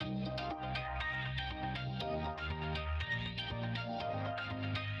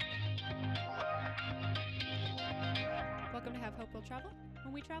travel.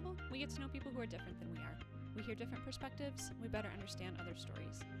 When we travel, we get to know people who are different than we are. We hear different perspectives, we better understand other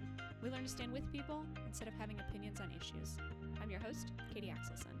stories. We learn to stand with people instead of having opinions on issues. I'm your host, Katie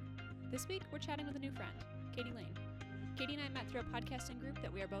Axelson. This week, we're chatting with a new friend, Katie Lain. Katie and I met through a podcasting group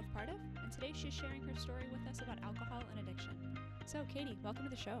that we are both part of, and today she's sharing her story with us about alcohol and addiction. So, Katie, welcome to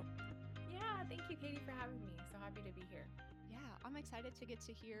the show. Yeah, thank you, Katie, for having me. So happy to be here. Yeah, I'm excited to get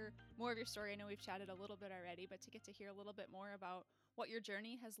to hear more of your story. I know we've chatted a little bit already, but to get to hear a little bit more about what your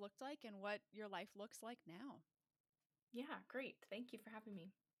journey has looked like and what your life looks like now. Yeah, great. Thank you for having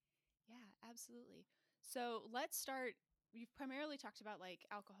me. Yeah, absolutely. So let's start. You've primarily talked about like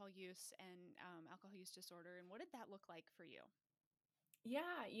alcohol use and alcohol use disorder. And what did that look like for you?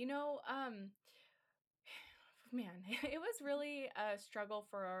 Yeah, man, it was really a struggle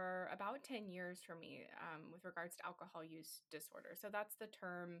for about 10 years for me with regards to alcohol use disorder. So that's the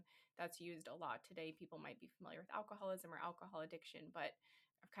term that's used a lot today. People might be familiar with alcoholism or alcohol addiction, but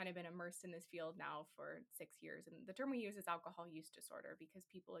I've kind of been immersed in this field now for 6 years. And the term we use is alcohol use disorder because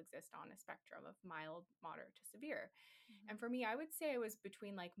people exist on a spectrum of mild, moderate to severe. And for me, I would say I was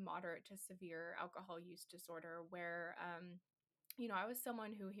between like moderate to severe alcohol use disorder, where I was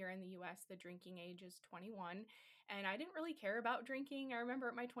someone who here in the US, the drinking age is 21, and I didn't really care about drinking. I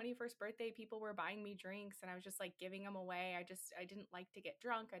remember at my 21st birthday, people were buying me drinks and I was just like giving them away. I didn't like to get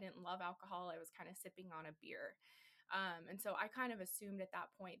drunk. I didn't love alcohol. I was kind of sipping on a beer. And so I kind of assumed at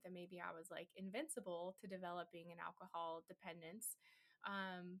that point that maybe I was like invincible to developing an alcohol dependence.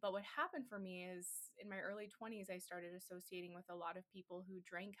 But what happened for me is in my early 20s, I started associating with a lot of people who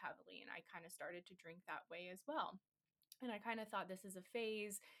drank heavily, and I kind of started to drink that way as well. And I kind of thought this is a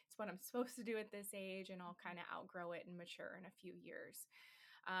phase. It's what I'm supposed to do at this age, and I'll kind of outgrow it and mature in a few years.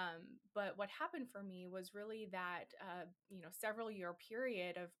 But what happened for me was really that, several year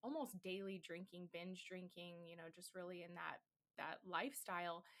period of almost daily drinking, binge drinking, just really in that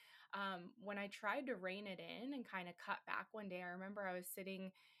lifestyle. When I tried to rein it in and kind of cut back one day, I remember I was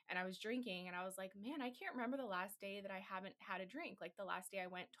sitting and I was drinking and I was like, man, I can't remember the last day that I haven't had a drink, like the last day I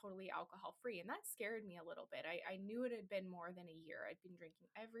went totally alcohol free. And that scared me a little bit. I knew it had been more than a year. I'd been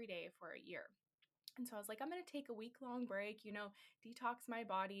drinking every day for a year. And so I was like, I'm going to take a week-long break, detox my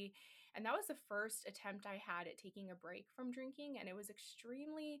body. And that was the first attempt I had at taking a break from drinking. And it was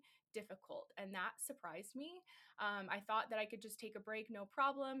extremely difficult. And that surprised me. I thought that I could just take a break, no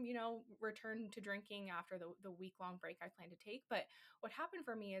problem, return to drinking after the week-long break I planned to take. But what happened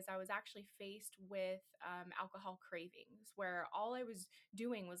for me is I was actually faced with alcohol cravings, where all I was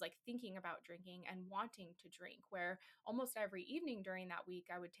doing was like thinking about drinking and wanting to drink, where almost every evening during that week,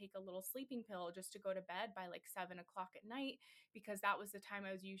 I would take a little sleeping pill just to go to bed by like 7 o'clock at night, because that was the time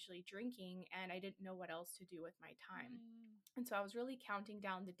I was usually drinking and I didn't know what else to do with my time. And so I was really counting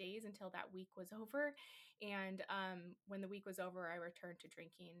down the days until that week was over. And when the week was over, I returned to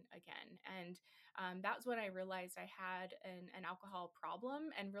drinking again. And that's when I realized I had an alcohol problem.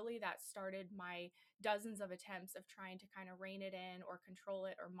 And really that started my dozens of attempts of trying to kind of rein it in or control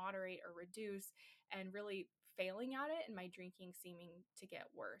it or moderate or reduce, and really failing at it and my drinking seeming to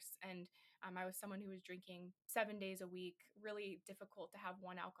get worse. And I was someone who was drinking 7 days a week, really difficult to have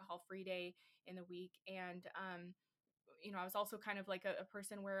one alcohol-free day in the week. And I was also kind of like a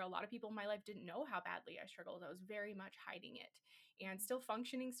person where a lot of people in my life didn't know how badly I struggled. I was very much hiding it and still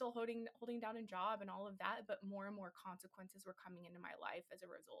functioning, still holding down a job and all of that. But more and more consequences were coming into my life as a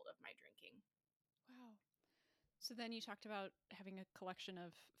result of my drinking. Wow. So then you talked about having a collection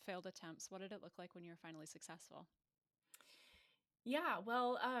of failed attempts. What did it look like when you were finally successful? Yeah,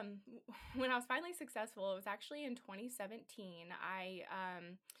 well, when I was finally successful, it was actually in 2017.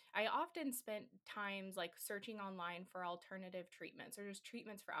 I often spent times like searching online for alternative treatments or just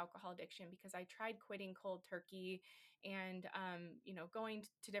treatments for alcohol addiction, because I tried quitting cold turkey and going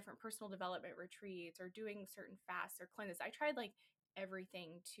to different personal development retreats or doing certain fasts or cleanses. I tried like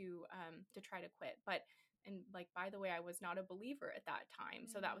everything to try to quit, but and like, by the way, I was not a believer at that time.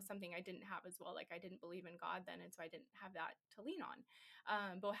 So that was something I didn't have as well. Like I didn't believe in God then. And so I didn't have that to lean on.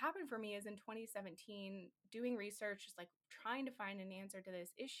 But what happened for me is in 2017, doing research, just like trying to find an answer to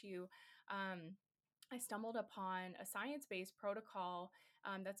this issue, I stumbled upon a science-based protocol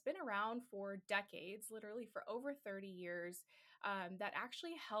that's been around for decades, literally for over 30 years, that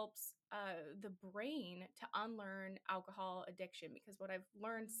actually helps the brain to unlearn alcohol addiction. Because what I've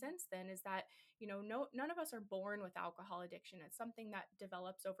learned since then is that, none of us are born with alcohol addiction. It's something that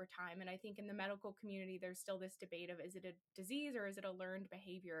develops over time. And I think in the medical community, there's still this debate of, is it a disease or is it a learned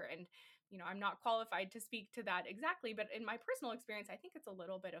behavior? And I'm not qualified to speak to that exactly, but in my personal experience, I think it's a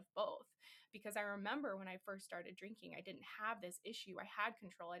little bit of both. Because I remember when I first started drinking, I didn't have this issue. I had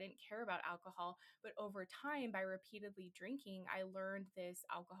control. I didn't care about alcohol. But over time, by repeatedly drinking, I learned this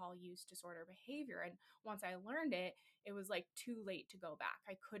alcohol use disorder behavior. And once I learned it, it was like too late to go back.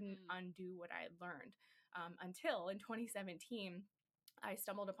 I couldn't Mm. undo what I had learned until in 2017. I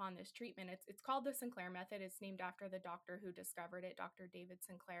stumbled upon this treatment. It's called the Sinclair method. It's named after the doctor who discovered it, Dr. David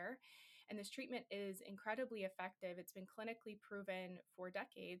Sinclair. And this treatment is incredibly effective. It's been clinically proven for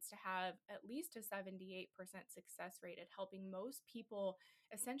decades to have at least a 78% success rate at helping most people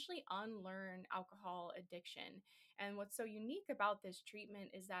essentially unlearn alcohol addiction. And what's so unique about this treatment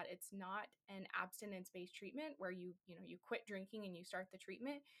is that it's not an abstinence-based treatment where you quit drinking and you start the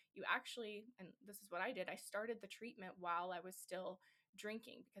treatment. You actually, and this is what I did, I started the treatment while I was still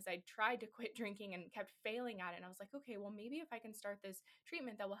drinking because I tried to quit drinking and kept failing at it. And I was like, okay, well, maybe if I can start this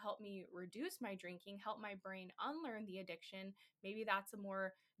treatment that will help me reduce my drinking, help my brain unlearn the addiction, maybe that's a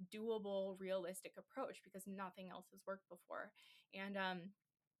more doable, realistic approach because nothing else has worked before. And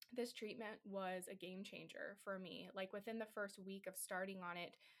this treatment was a game changer for me. Like within the first week of starting on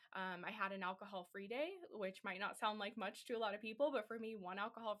it, I had an alcohol free day, which might not sound like much to a lot of people, but for me, one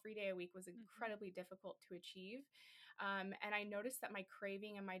alcohol free day a week was Mm-hmm. incredibly difficult to achieve. And I noticed that my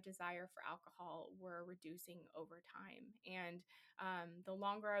craving and my desire for alcohol were reducing over time. And the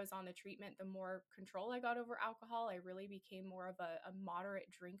longer I was on the treatment, the more control I got over alcohol. I really became more of a moderate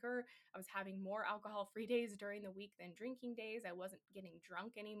drinker. I was having more alcohol free days during the week than drinking days. I wasn't getting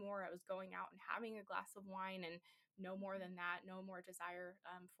drunk anymore. I was going out and having a glass of wine and no more Mm-hmm. than that, no more desire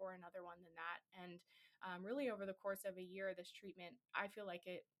for another one than that. And really, over the course of a year, this treatment, I feel like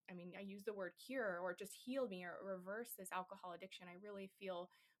it. I mean, I use the word cure or just healed me or reverse this alcohol addiction. I really feel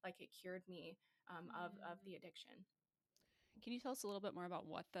like it cured me of Mm. the addiction. Can you tell us a little bit more about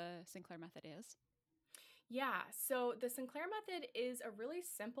what the Sinclair method is? Yeah, so the Sinclair method is a really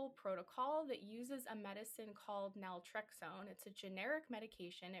simple protocol that uses a medicine called naltrexone. It's a generic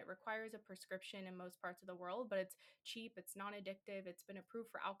medication. It requires a prescription in most parts of the world, but it's cheap, it's non addictive, it's been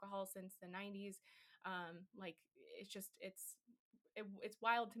approved for alcohol since the 90s. Like, it's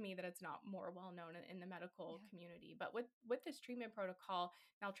wild to me that it's not more well known in the medical Yeah. community. But with this treatment protocol,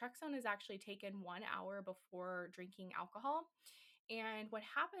 naltrexone is actually taken 1 hour before drinking alcohol. And what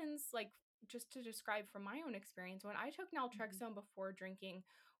happens, like, just to describe from my own experience, when I took Mm-hmm. naltrexone before drinking,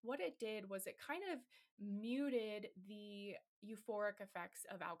 what it did was it kind of muted the euphoric effects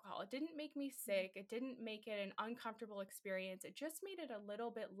of alcohol. It didn't make me Mm-hmm. sick, it didn't make it an uncomfortable experience. It just made it a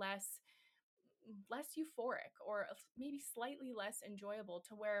little bit less euphoric or maybe slightly less enjoyable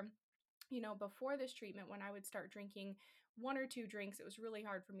to where before this treatment, when I would start drinking one or two drinks, it was really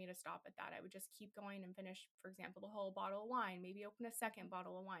hard for me to stop at that. I would just keep going and finish, for example, the whole bottle of wine, maybe open a Mm-hmm. second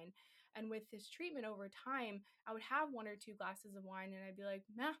bottle of wine. And with this treatment over time, I would have one or two glasses of wine and I'd be like,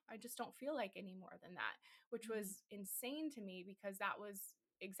 nah, I just don't feel like any more than that, which Mm-hmm. was insane to me because that was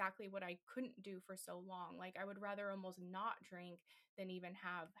exactly what I couldn't do for so long. Like I would rather almost not drink than even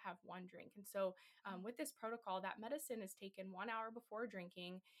have one drink. And so Oh. with this protocol, that medicine is taken 1 hour before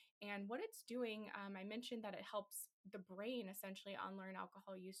drinking, and what it's doing, I mentioned that it helps the brain essentially unlearn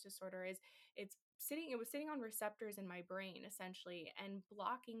alcohol use disorder. Is it was sitting on receptors in my brain essentially and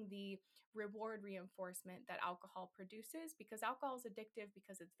blocking the reward reinforcement that alcohol produces because alcohol is addictive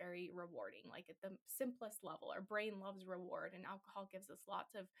because it's very rewarding. Like at the simplest level, our brain loves reward, and alcohol gives us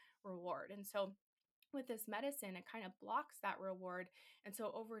lots of reward. And so with this medicine, it kind of blocks that reward. And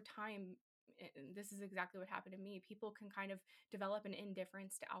so over time, and this is exactly what happened to me, people can kind of develop an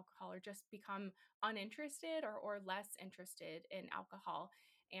indifference to alcohol or just become uninterested or less interested in alcohol.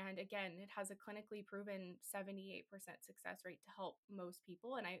 And again, it has a clinically proven 78% success rate to help most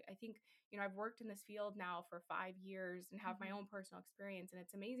people. And I think, I've worked in this field now for 5 years and have my Mm-hmm. own personal experience. And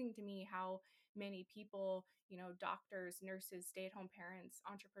it's amazing to me how many people, doctors, nurses, stay at home parents,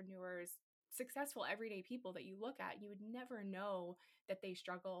 entrepreneurs, successful everyday people that you look at, you would never know that they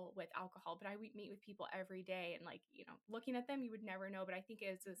struggle with alcohol. But I would meet with people every day and like, looking at them, you would never know. But I think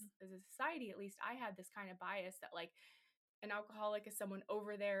Mm-hmm. as a society, at least I had this kind of bias that like an alcoholic is someone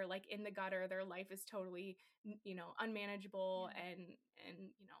over there, like in the gutter, their life is totally, unmanageable. Yeah. And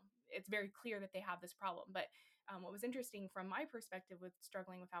it's very clear that they have this problem. But what was interesting from my perspective with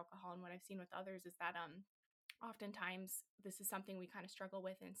struggling with alcohol and what I've seen with others is that oftentimes this is something we kind of struggle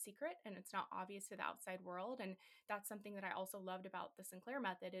with in secret and it's not obvious to the outside world. And that's something that I also loved about the Sinclair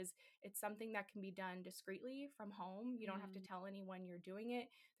method is it's something that can be done discreetly from home. You don't have to Mm, tell anyone you're doing it.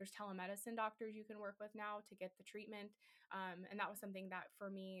 There's telemedicine doctors you can work with now to get the treatment. And that was something that for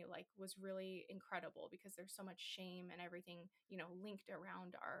me like was really incredible because there's so much shame and everything, linked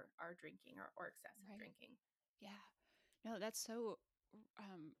around our drinking or excessive right. drinking. Yeah. No, that's so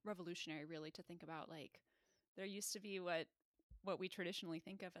revolutionary, really, to think about. Like, there used to be what we traditionally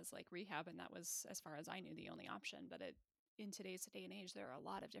think of as like rehab, and that was, as far as I knew, the only option. But in today's day and age, there are a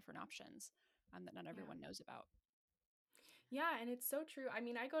lot of different options that not Yeah. everyone knows about. Yeah, and it's so true. I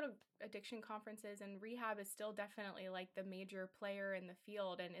mean, I go to addiction conferences and rehab is still definitely like the major player in the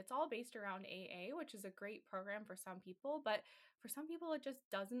field and it's all based around AA, which is a great program for some people, but for some people it just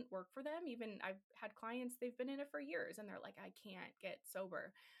doesn't work for them. Even I've had clients they've been in it for years and they're like I can't get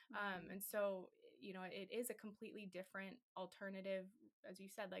sober. Mm, And so, it is a completely different alternative as you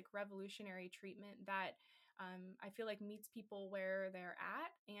said like revolutionary treatment that I feel like meets people where they're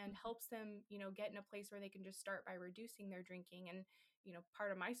at and mhm. helps them, get in a place where they can just start by reducing their drinking. And,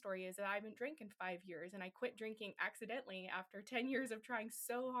 part of my story is that I haven't drank in 5 years and I quit drinking accidentally after 10 years of trying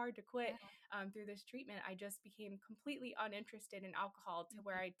so hard to quit Yeah. through this treatment. I just became completely uninterested in alcohol to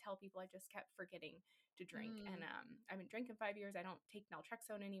where Mhm. I tell people I just kept forgetting to drink. And Mm, I haven't drank in 5 years. I don't take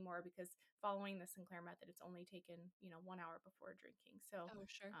naltrexone anymore because following the Sinclair method, it's only taken, 1 hour before drinking. So, oh,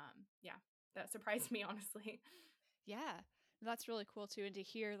 sure. yeah, that surprised me, honestly. Yeah. That's really cool too. And to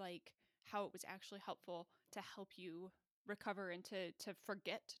hear like how it was actually helpful to help you recover and to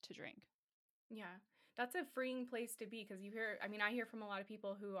forget to drink. Yeah. That's a freeing place to be because I hear from a lot of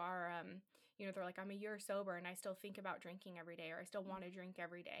people who are, they're like, I'm a year sober and I still think about drinking every day or I still Mm, want to drink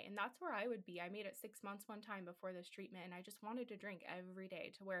every day. And that's where I would be. I made it 6 months one time before this treatment and I just wanted to drink every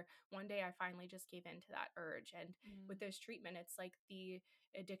day to where one day I finally just gave in to that urge. And with mm, this treatment, it's like the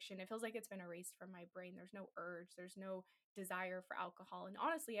addiction, it feels like it's been erased from my brain. There's no urge, there's no desire for alcohol. And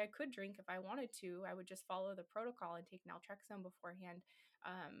honestly, I could drink if I wanted to. I would just follow the protocol and take naltrexone beforehand.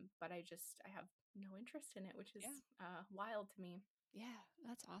 But I have no interest in it, which yeah. is wild to me. Yeah.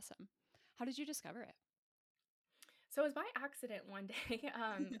 That's awesome. How did you discover it? So it was by accident one day.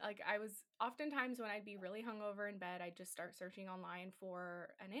 Like I was oftentimes when I'd be really hungover in bed, I'd just start searching online for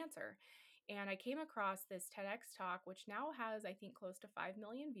an answer. And I came across this TEDx talk, which now has, I think, close to 5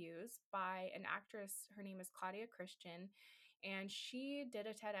 million views by an actress. Her name is Claudia Christian. And she did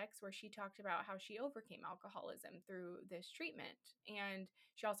a TEDx where she talked about how she overcame alcoholism through this treatment. And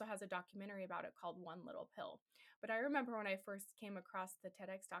she also has a documentary about it called One Little Pill. But I remember when I first came across the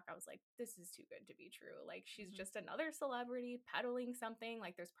TEDx talk, I was like, this is too good to be true. Like, she's Mhm. just another celebrity peddling something.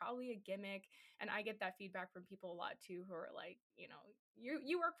 Like, there's probably a gimmick. And I get that feedback from people a lot too, who are like,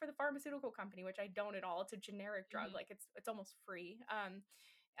 you work for the pharmaceutical company, which I don't at all. It's a generic drug. Mhm. Like, it's almost free.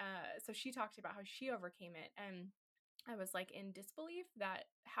 So she talked about how she overcame it. And I was like in disbelief that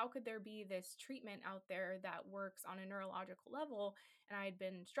how could there be this treatment out there that works on a neurological level? And I had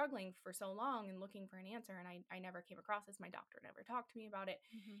been struggling for so long and looking for an answer, and I never came across this. My doctor never talked to me about it.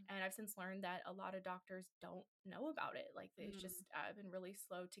 Mhm. And I've since learned that a lot of doctors don't know about it. Like it's Mm, just been really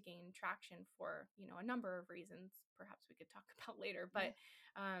slow to gain traction for, a number of reasons. Perhaps we could talk about later. yeah. But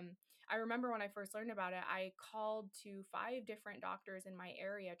um, I remember when I first learned about it, I called to 5 different doctors in my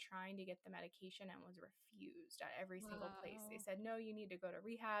area trying to get the medication and was refused at every single place. They Wow. said, no, you need to go to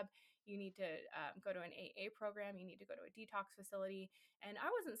rehab. You need to go to an AA program. You need to go to a detox facility. And I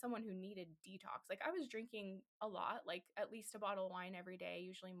wasn't someone who needed detox. Like I was drinking a lot, like at least a bottle of wine every day,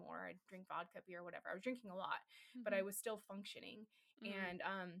 usually more. I'd drink vodka, beer, whatever. I was drinking a lot, but I Mhm. was still functioning. Mm, And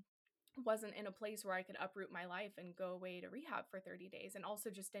wasn't in a place where I could uproot my life and go away to rehab for 30 days and also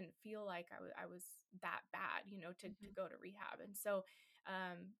just didn't feel like I was that bad, to mhm. go to rehab. And so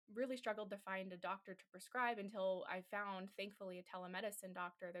really struggled to find a doctor to prescribe until I found thankfully a telemedicine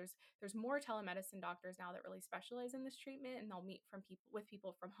doctor. There's more telemedicine doctors now that really specialize in this treatment and they'll meet with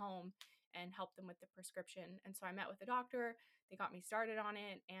people from home and help them with the prescription. And so I met with a doctor, they got me started on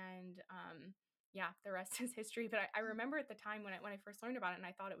it and yeah, the rest is history. But I remember at the time when I first learned about it and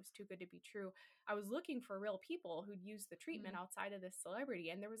I thought it was too good to be true, I was looking for real people who'd used the treatment Mm, outside of this celebrity.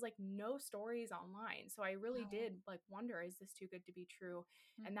 And there was like no stories online. So I really wow. did like wonder, is this too good to be true?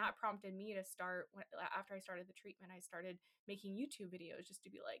 And Mhm. that prompted me to start after I started the treatment, I started making YouTube videos just to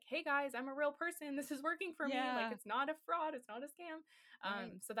be like, hey guys, I'm a real person. This is working for me. Like Yeah. it's not a fraud, it's not a scam.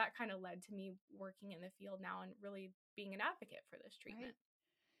 Right. So that kind of led to me working in the field now and really being an advocate for this treatment. Right.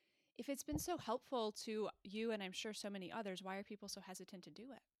 If it's been so helpful to you, and I'm sure so many others, why are people so hesitant to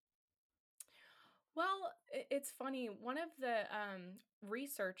do it? Well, it's funny. One of the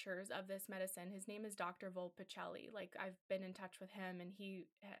researchers of this medicine, his name is Dr. Volpicelli. Like I've been in touch with him, and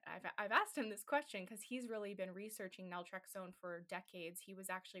I've asked him this question because he's really been researching naltrexone for decades. He was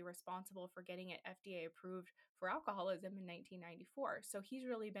actually responsible for getting it FDA approved for alcoholism in 1994. So he's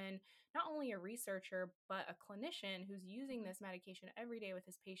really been not only a researcher but a clinician who's using Mhm. this medication every day with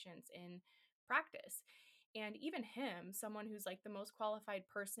his patients in practice. And even him, someone who's like the most qualified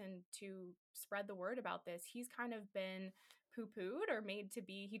person to spread the word about this, he's kind of been poo pooed or made to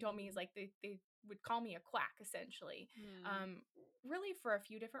be. He told me he's Mm. like, they would call me a quack essentially, Mm. um, really for a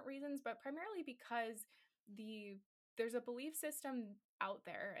few different reasons, but primarily because the there's a belief system out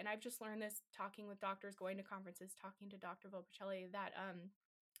there, and I've just learned this talking with doctors, going to conferences, talking to Dr. Vopicelli, that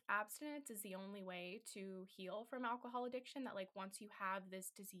abstinence is the only way to heal from alcohol addiction, that like once you have this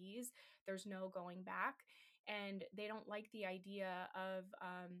disease there's no going back. And they don't like the idea of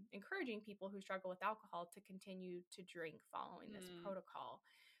encouraging people who struggle with alcohol to continue to drink following this Mm. protocol.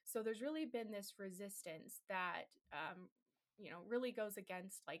 So there's really been this resistance that really goes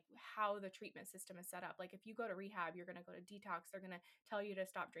against like how the treatment system is set up. Like if you go to rehab, you're going to go to detox, they're going to tell you to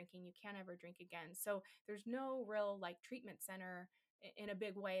stop drinking, you can't ever drink again. So there's no real like treatment center in a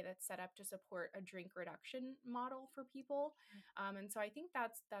big way that's set up to support a drink reduction model for people. Sure. And so I think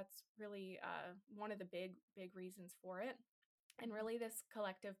that's really one of the big reasons for it. And Mhm. really this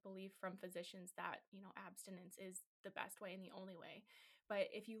collective belief from physicians that abstinence is the best way and the only way. But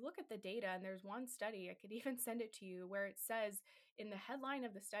if you look at the data, and there's one study, I could even send it to you, where it says in the headline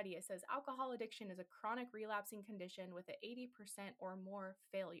of the study, it says alcohol addiction is a chronic relapsing condition with an 80% or more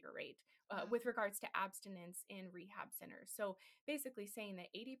failure rate Wow. with regards to abstinence in rehab centers. So basically saying that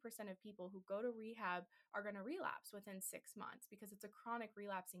 80% of people who go to rehab are going to relapse within 6 months because it's a chronic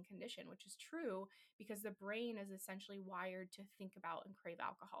relapsing condition, which is true because the brain is essentially wired to think about and crave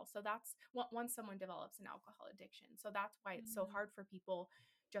alcohol. So that's once someone develops an alcohol addiction. So that's why it's so Mm. hard for people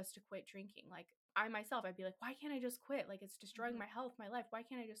just to quit drinking. Like I myself, I'd be like, why can't I just quit? Like it's destroying Mhm. my health, my life. Why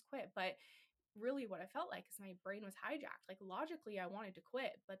can't I just quit? But really what I felt like is my brain was hijacked. Like logically I wanted to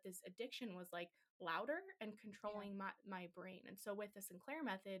quit, but this addiction was like louder and Yeah. controlling my brain. And so with the Sinclair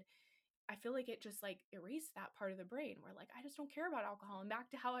method, I feel like it just like erased that part of the brain where like I just don't care about alcohol. And back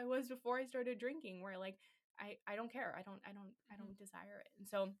to how I was before I started drinking, where like I don't care. I Mhm. don't desire it. And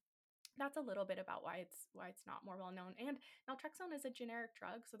so that's a little bit about why it's not more well known. And naltrexone is a generic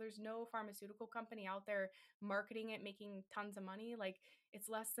drug, so there's no pharmaceutical company out there marketing it, making tons of money. Like it's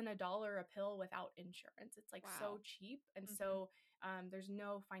less than $1 a pill without insurance. It's like Wow. so cheap, and Mhm. so there's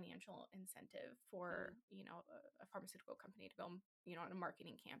no financial incentive for Mm. a pharmaceutical company to go on a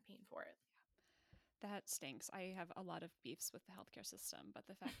marketing campaign for it. That stinks. I have a lot of beefs with the healthcare system, but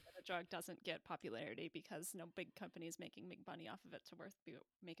the fact that a drug doesn't get popularity because no big companies making big money off of it to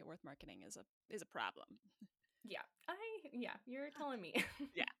make it worth marketing is a problem. Yeah, you're telling me.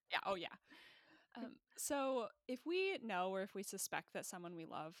 Yeah. Yeah. Oh yeah. So if we know or if we suspect that someone we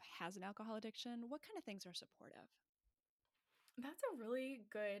love has an alcohol addiction, what kind of things are supportive? That's a really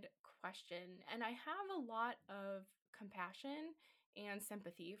good question. And I have a lot of compassion and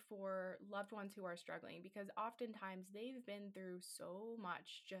sympathy for loved ones who are struggling because oftentimes they've been through so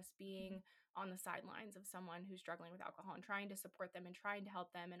much just Mhm. being on the sidelines of someone who's struggling with alcohol and trying to support them and trying to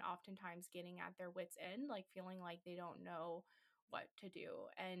help them, and oftentimes getting at their wits' end, like feeling like they don't know what to do.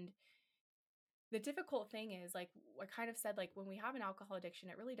 And the difficult thing is, like I kind of said, like when we have an alcohol addiction,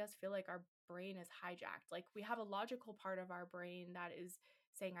 it really does feel like our brain is hijacked. Like we have a logical part of our brain that is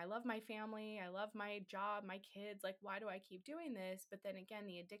saying, I love my family, I love my job, my kids, like why do I keep doing this? But then again,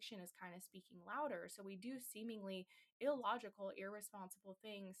 the addiction is kind of speaking louder. So we do seemingly illogical, irresponsible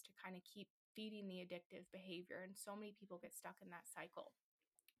things to kind of keep feeding the addictive behavior. And so many people get stuck in that cycle.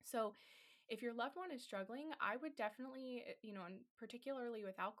 So if your loved one is struggling, I would definitely, and particularly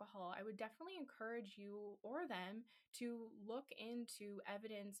with alcohol, I would definitely encourage you or them to look into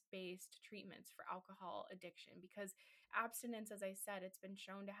evidence based treatments for alcohol addiction because abstinence, as I said, it's been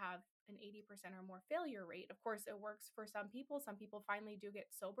shown to have an 80% or more failure rate. Of course, it works for some people. Some people finally do get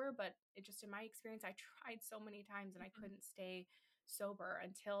sober, but it just, in my experience, I tried so many times and I Mhm. couldn't stay sober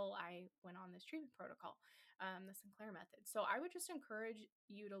until I went on this treatment protocol, the Sinclair method. So I would just encourage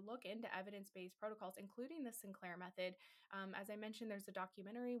you to look into evidence based protocols, including the Sinclair method. As I mentioned, there's a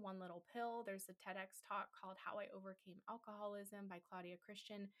documentary, One Little Pill. There's a TEDx talk called How I Overcame Alcoholism by Claudia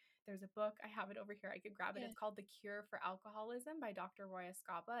Christian. There's a book, I have it over here, I could grab it. Yeah. It's called The Cure for Alcoholism by Dr. Roy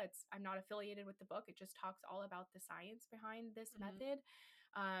Escapa. I'm not affiliated with the book, it just talks all about the science behind this Mhm. method.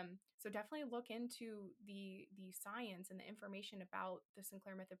 So definitely look into the science and the information about the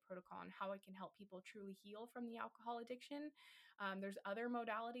Sinclair Method protocol and how it can help people truly heal from the alcohol addiction. There's other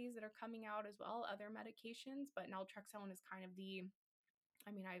modalities that are coming out as well, other medications, but naltrexone is kind of the,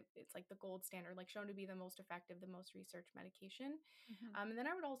 I mean, it's like the gold standard, like shown to be the most effective, the most researched medication. Mm-hmm. And then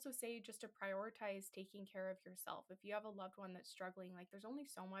I would also say just to prioritize taking care of yourself. If you have a loved one that's struggling, like there's only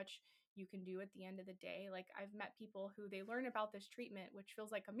so much you can do at the end of the day. Like I've met people who they learn about this treatment, which feels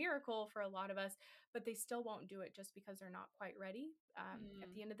like a miracle for a lot of us, but they still won't do it just because they're not quite ready. At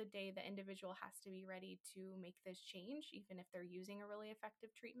Mm. the end of the day, the individual has to be ready to make this change, even if they're using a really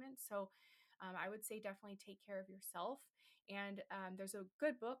effective treatment. So I would say definitely take care of yourself. And there's a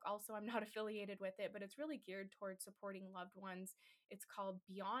good book, also, I'm not affiliated with it, but it's really geared towards supporting loved ones. It's called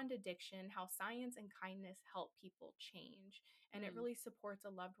Beyond Addiction: How Science and Kindness Help People Change. And it Mm. really supports a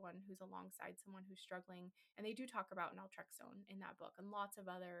loved one who's alongside someone who's struggling. And they do talk about naltrexone in that book and lots of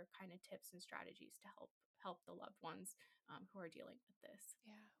other kind of tips and strategies to help the loved ones who are dealing with this.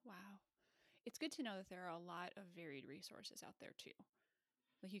 Yeah. Wow. It's good to know that there are a lot of varied resources out there too.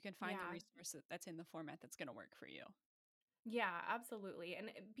 Like you can find the Yeah, resource that's in the format that's going to work for you. yeah, absolutely.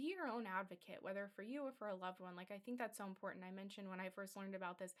 And be your own advocate, whether for you or for a loved one. Like, I think that's so important. I mentioned when I first learned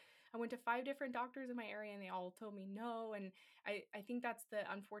about this, I went to 5 different doctors in my area and they all told me no. And I think that's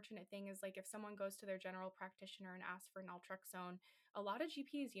the unfortunate thing is like if someone goes to their general practitioner and asks for naltrexone, a lot of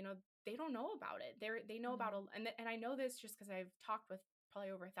GPs, they don't know about it. They know about, Mm. and I know this just because I've talked with probably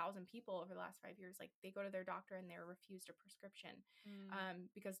over 1,000 people over the last 5 years. Like they go to their doctor and they're refused a prescription Mm.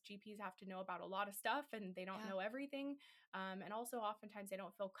 because GPs have to know about a lot of stuff and they don't Yeah. know everything. And also, oftentimes, they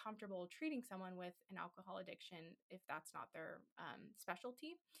don't feel comfortable treating someone with an alcohol addiction if that's not their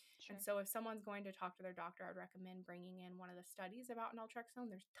specialty. And Sure. so, if someone's going to talk to their doctor, I'd recommend bringing in one of the studies about naltrexone.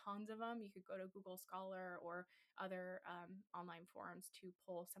 There's tons of them. You could go to Google Scholar or other online forums to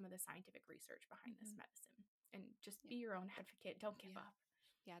pull some of the scientific research behind this Mm-hmm. medicine. And just Yeah. be your own advocate. Don't give Yeah. up.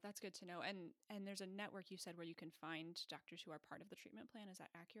 Yeah, that's good to know. And there's a network you said where you can find doctors who are part of the treatment plan. Is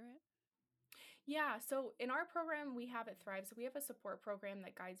that accurate? Yeah, so in our program, we have it Thrive. So we have a support program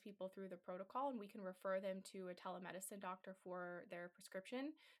that guides people through the protocol, and we can refer them to a telemedicine doctor for their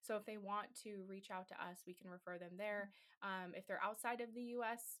prescription. So if they want to reach out to us, we can refer them there. If they're outside of the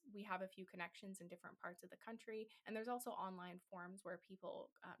US, we have a few connections in different parts of the country. And there's also online forums where people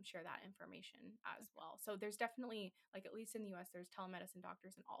share that information as Okay. well. So there's definitely, like, at least in the US, there's telemedicine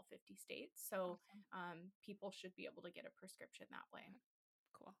doctors in all 50 states. So Awesome. people should be able to get a prescription that way. Okay.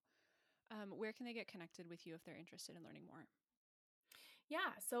 Cool. Where can they get connected with you if they're interested in learning more?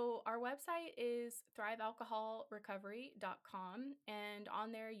 Yeah, so our website is thrivealcoholrecovery.com. And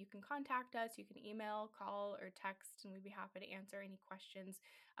on there, you can contact us, you can email, call, or text, and we'd be happy to answer any questions.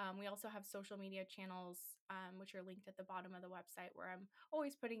 We also have social media channels, which are linked at the bottom of the website, where I'm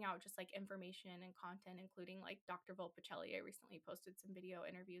always putting out just like information and content, including like Dr. Volpicelli. I recently posted some video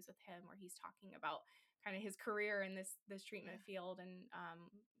interviews with him where he's talking about kind of his career in this treatment Yeah. field and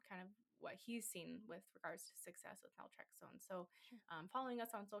kind of what he's seen with regards to success with naltrexone. So Sure. following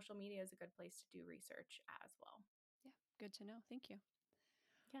us on social media is a good place to do research as well. Yeah. Good to know. Thank you.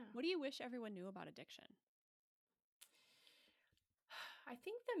 Yeah. What do you wish everyone knew about addiction? I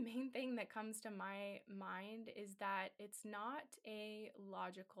think the main thing that comes to my mind is that it's not a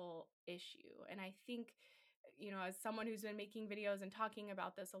logical issue. And I think, as someone who's been making videos and talking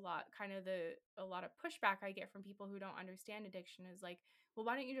about this a lot, kind of a lot of pushback I get from people who don't understand addiction is like, well,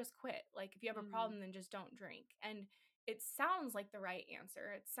 why don't you just quit? Like, if you have a Mm. problem, then just don't drink. And it sounds like the right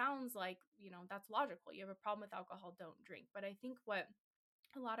answer. It sounds like, that's logical. You have a problem with alcohol, don't drink. But I think what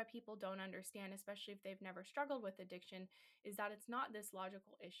a lot of people don't understand, especially if they've never struggled with addiction, is that it's not this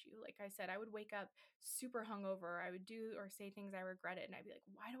logical issue. Like I said, I would wake up super hungover. I would do or say things I regretted. And I'd be like,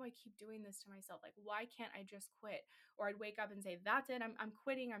 why do I keep doing this to myself? Like, why can't I just quit? Or I'd wake up and say, that's it. I'm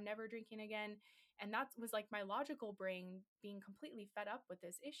quitting. I'm never drinking again. And that was like my logical brain being completely fed up with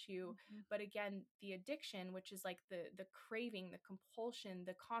this issue. Mhm. But again, the addiction, which is like the craving, the compulsion,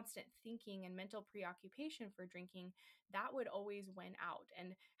 the constant thinking and mental preoccupation for drinking, that would always win out.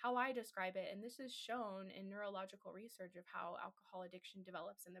 And how I describe it, and this is shown in neurological research of how alcohol addiction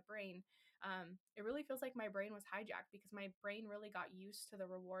develops in the brain, it really feels like my brain was hijacked because my brain really got used to the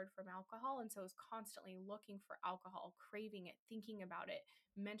reward from alcohol. And so it was constantly looking for alcohol, craving it, thinking about it,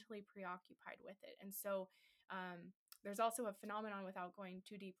 mentally preoccupied with it. And so, there's also a phenomenon, without going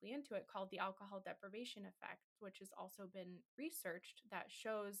too deeply into it, called the alcohol deprivation effect, which has also been researched, that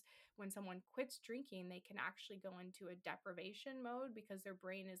shows when someone quits drinking, they can actually go into a deprivation mode because their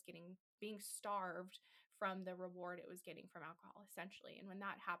brain is being starved from the reward it was getting from alcohol, essentially. And when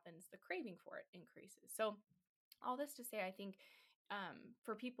that happens, the craving for it increases. So all this to say, I think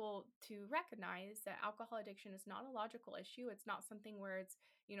for people to recognize that alcohol addiction is not a logical issue. It's not something where it's,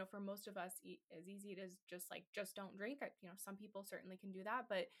 for most of us, as easy as just like, just don't drink. Some people certainly can do that,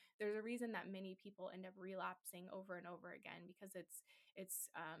 but there's a reason that many people end up relapsing over and over again, because it's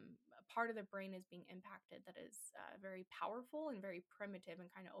a part of the brain is being impacted that is very powerful and very primitive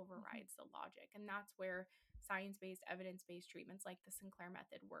and kind of Mhm. overrides the logic. And that's where science-based, evidence-based treatments like the Sinclair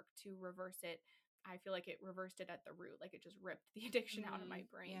method work to reverse it. I feel like it reversed it at the root, like it just ripped the addiction out of my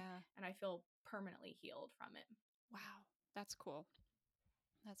brain, Yeah. and I feel permanently healed from it. Wow. That's cool.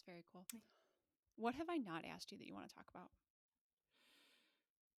 That's very cool. What have I not asked you that you want to talk about?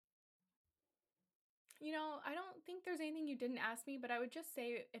 I don't think there's anything you didn't ask me, but I would just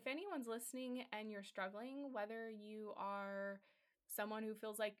say if anyone's listening and you're struggling, whether you are someone who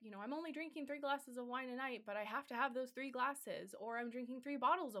feels like, I'm only drinking 3 glasses of wine a night, but I have to have those 3 glasses, or I'm drinking 3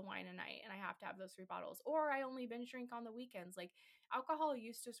 bottles of wine a night and I have to have those 3 bottles, or I only binge drink on the weekends. Like, alcohol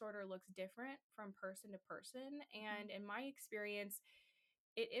use disorder looks different from person to person. Mhm. And in my experience,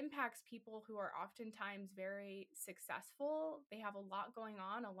 it impacts people who are oftentimes very successful. They have a lot going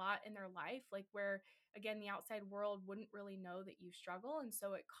on, a lot in their life, like where, again, the outside world wouldn't really know that you struggle. And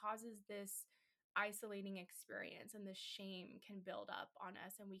so it causes this isolating experience, and this shame can build up on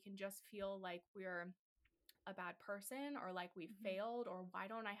us. And we can just feel like we're a bad person, or like we Mhm. failed, or why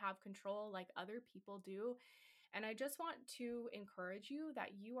don't I have control like other people do? And I just want to encourage you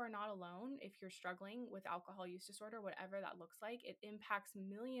that you are not alone if you're struggling with alcohol use disorder, whatever that looks like. It impacts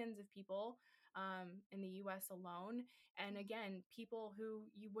millions of people in the US alone. And Yeah. again, people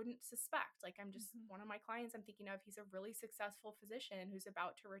who you wouldn't suspect. Like, I'm just Mhm. one of my clients I'm thinking of, he's a really successful physician who's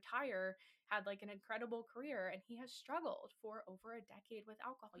about to retire, had like an incredible career, and he has struggled for over a decade with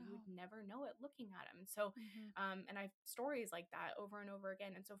alcohol. You Wow. would never know it looking at him. And so, Mhm. and I've stories like that over and over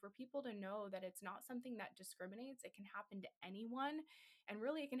again. And so for people to know that it's not something that discriminates, it can happen to anyone. And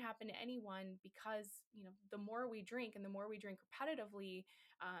really, it can happen to anyone because, the more we drink and the more we drink repetitively,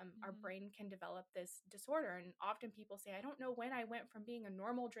 our Mhm. brain can develop this disorder. And often people say, I don't know when I went from being a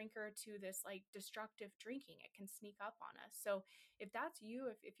normal drinker to this like destructive drinking. It can sneak up on us. So if that's you,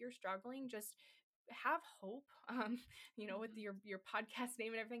 if you're struggling, just have hope. With Mhm. your podcast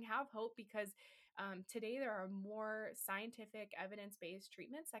name and everything, have hope, because today there are more scientific, evidence-based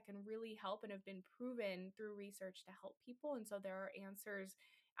treatments that can really help and have been proven through research to help people. And so there are answers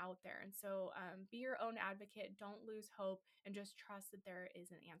out there. And so be your own advocate. Don't lose hope, and just trust that there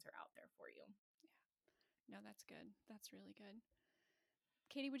is an answer out there for you. Yeah. No, that's good. That's really good.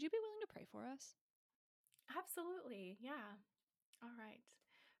 Katie, would you be willing to pray for us? Absolutely. Yeah. All right.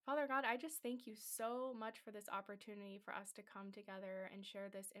 Father God, I just thank you so much for this opportunity for us to come together and share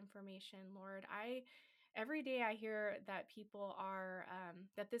this information, Lord. Every day I hear that people are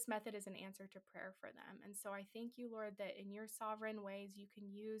that this method is an answer to prayer for them. And so I thank you, Lord, that in your sovereign ways you can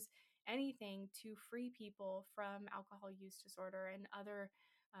use anything to free people from alcohol use disorder and other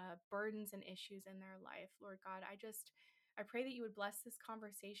burdens and issues in their life. Lord God, I pray that you would bless this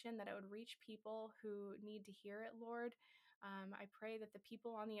conversation, that it would reach people who need to hear it, Lord. I pray that the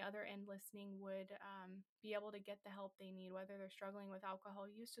people on the other end listening would be able to get the help they need, whether they're struggling with alcohol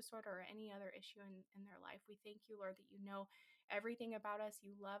use disorder or any other issue in their life. We thank you, Lord, that you know everything about us,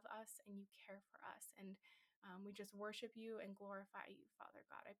 you love us, and you care for us. And we just worship you and glorify you, Father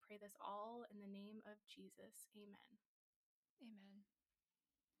God. I pray this all in the name of Jesus. Amen. Amen.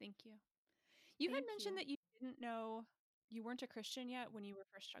 Thank you. You had Thank mentioned you. that you didn't know you weren't a Christian yet when you were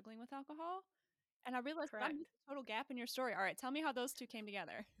first struggling with alcohol. And I realized that I Correct. missed a total gap in your story. All right, tell me how those two came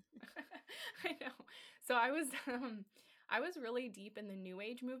together. I know. So I was really deep in the new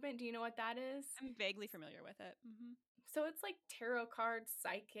age movement. Do you know what that is? I'm vaguely familiar with it. Hmm. So it's like tarot cards,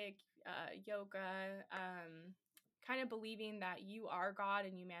 psychic, yoga, kind of believing that you are God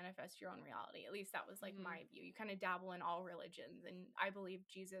and you manifest your own reality. At least that was like Mm, my view. You kind of dabble in all religions. And I believe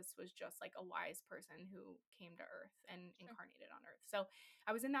Jesus was just like a wise person who came to earth and sure. incarnated on earth. So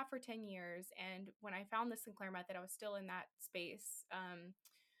I was in that for 10 years. And when I found the Sinclair method, I was still in that space.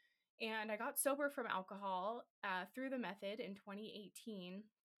 And I got sober from alcohol through the method in 2018.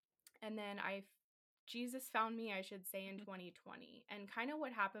 And then Jesus found me, I should say, in 2020. And kind of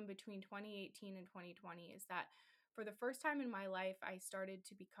what happened between 2018 and 2020 is that for the first time in my life, I started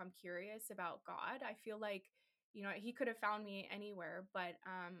to become curious about God. I feel like, he could have found me anywhere, but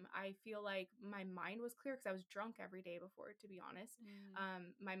I feel like my mind was clear because I was drunk every day before, to be honest.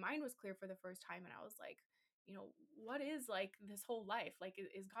 Mm, My mind was clear for the first time, and I was like, what is like this whole life? Like,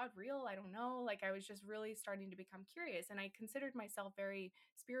 is God real? I don't know. Like, I was just really starting to become curious. And I considered myself very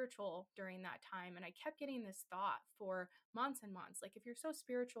spiritual during that time. And I kept getting this thought for months and months. Like, if you're so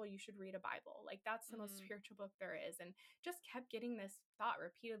spiritual, you should read a Bible. Like, that's the most Mm-hmm. spiritual book there is. And just kept getting this thought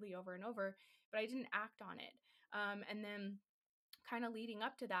repeatedly over and over, but I didn't act on it. And then kind of leading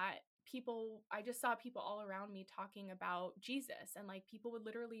up to that, I just saw people all around me talking about Jesus, and like people would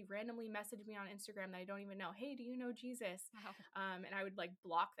literally randomly message me on Instagram that I don't even know, hey, do you know Jesus? Wow. And I would like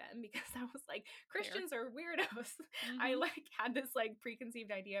block them because I was like, Fair. Christians are weirdos. I Mm-hmm. like had this like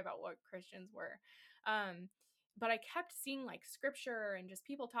preconceived idea about what Christians were. But I kept seeing like scripture and just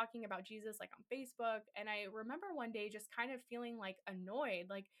people talking about Jesus like on Facebook. And I remember one day just kind of feeling like annoyed,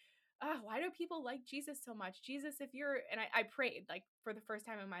 like, oh, why do people like Jesus so much? Jesus, if you're, and I prayed like for the first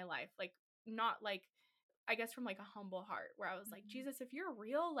time in my life, like not like, I guess from like a humble heart where I was like, Mm-hmm. Jesus, if you're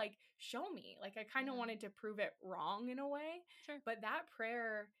real, like show me. Like I kind of Yeah. wanted to prove it wrong in a way. Sure. But that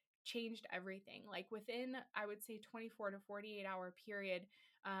prayer changed everything. Like within, I would say 24 to 48-hour period,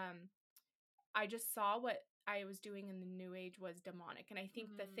 um, I just saw what I was doing in the new age was demonic. And I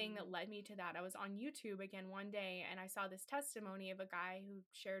think the thing that Mm. led me to that, I was on YouTube again one day and I saw this testimony of a guy who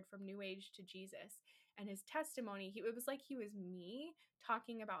shared from new age to Jesus. And his testimony, it was like he was me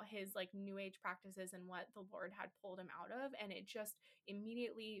talking about his like new age practices and what the Lord had pulled him out of. And it just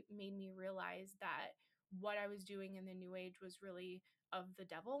immediately made me realize that what I was doing in the new age was really of the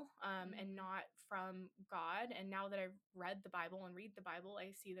devil, and Mm. not from God. And now that I've read the Bible and read the Bible,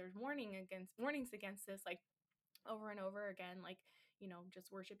 I see there's warnings against this, like over and over again, like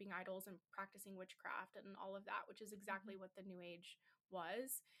just worshiping idols and practicing witchcraft and all of that, which is exactly Mm-hmm. what the New Age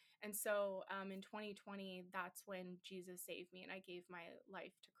was. And so in 2020, that's when Jesus saved me and I gave my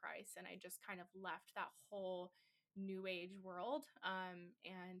life to Christ, and I just kind of left that whole New Age world,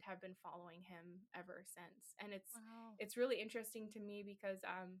 and have been following him ever since. And Wow. it's really interesting to me because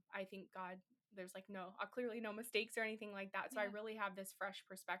I think God, there's like clearly no mistakes or anything like that. So I Yeah. really have this fresh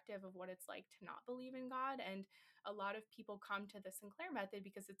perspective of what it's like to not believe in God. And a lot of people come to the Sinclair method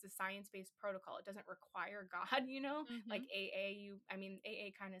because it's a science-based protocol. It doesn't require God, Mm-hmm. like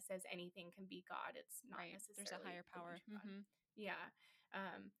AA kind of says anything can be God. It's not Right. There's a necessarily higher going power. to God. Mm-hmm. Yeah.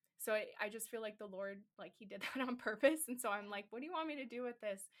 So I just feel like the Lord, like he did that on purpose. And so I'm Yeah. like, what do you want me to do with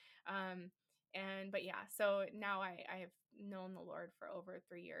this? But yeah, so now I have known the Lord for over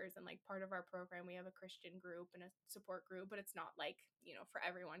 3 years, and like part of our program we have a Christian group and a support group, but it's not like for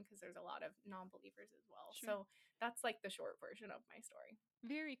everyone because there's a lot of non-believers as well. Sure. So that's like the short version of my story.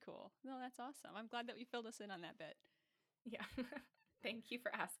 Very cool. No, that's awesome. I'm glad that we filled us in on that bit. Yeah. Thank you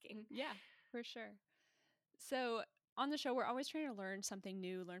for asking. Yeah, for sure. So, on the show, we're always trying to learn something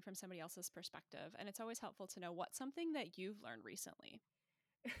new, learn from somebody else's perspective. And it's always helpful to know what's something that you've learned recently.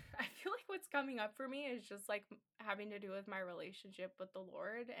 I feel like what's coming up for me is just like having to do with my relationship with the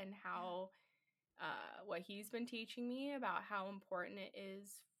Lord and Yeah. how what he's been teaching me about how important it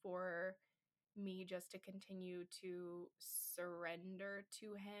is for me just to continue to surrender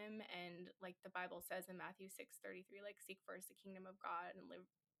to him. And like the Bible says in Matthew 6:33, like seek first the kingdom of God and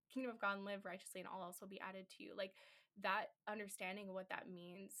live righteously, and all else will be added to you. Like that understanding of what that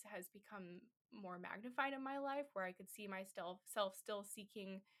means has become more magnified in my life, where I could see myself still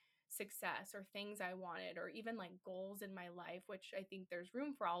seeking success or things I wanted, or even like goals in my life, which I think there's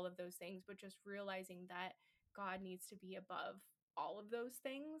room for all of those things, but just realizing that God needs to be above all of those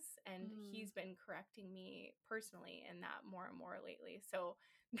things. And Mm. he's been correcting me personally in that more and more lately. So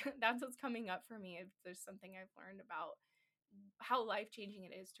that's what's coming up for me. If there's something I've learned about how life changing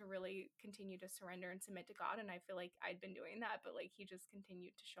it is to really continue to surrender and submit to God. And I feel like I'd been doing that, but like he just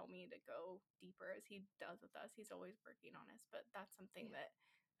continued to show me to go deeper as he does with us. He's always working on us, but that's something Yeah. that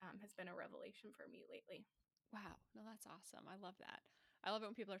has been a revelation for me lately. Wow. No, that's awesome. I love that. I love it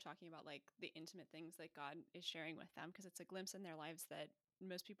when people are talking about like the intimate things that God is sharing with them because it's a glimpse in their lives that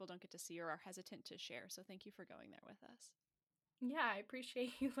most people don't get to see or are hesitant to share. So thank you for going there with us. Yeah, I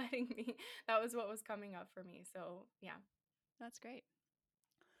appreciate you letting me. That was what was coming up for me. So yeah. That's great.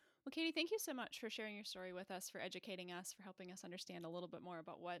 Well, Katie, thank you so much for sharing your story with us, for educating us, for helping us understand a little bit more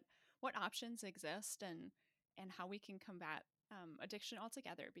about what options exist and how we can combat addiction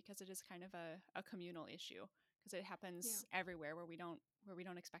altogether, because it is kind of a communal issue because it Yeah. happens everywhere where we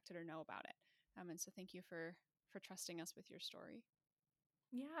don't expect it or know about it. And so thank you for trusting us with your story.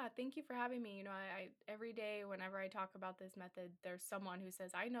 Yeah, thank you for having me. I every day whenever I talk about this method, there's someone who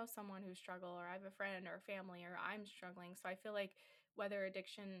says, I know someone who struggle, or I have a friend or family, or I'm struggling. So I feel like whether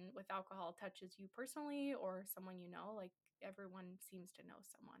addiction with alcohol touches you personally or someone like everyone seems to know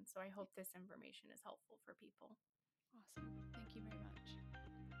someone. So I Yeah, hope this information is helpful for people. awesome. Thank you very much.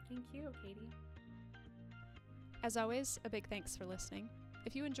 Thank you, Katie. As always, a big thanks for listening.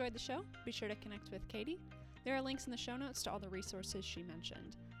 If you enjoyed the show, be sure to connect with Katie. There are links in the show notes to all the resources she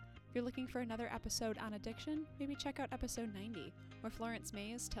mentioned. If you're looking for another episode on addiction, maybe check out episode 90, where Florence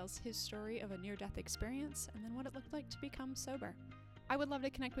Mays tells his story of a near-death experience and then what it looked like to become sober. I would love to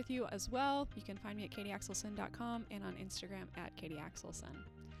connect with you as well. You can find me at katieaxelson.com and on Instagram at katieaxelson.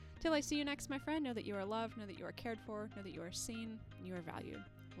 Till I see you next, my friend, know that you are loved, know that you are cared for, know that you are seen, and you are valued.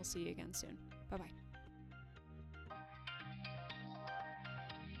 We'll see you again soon. Bye-bye.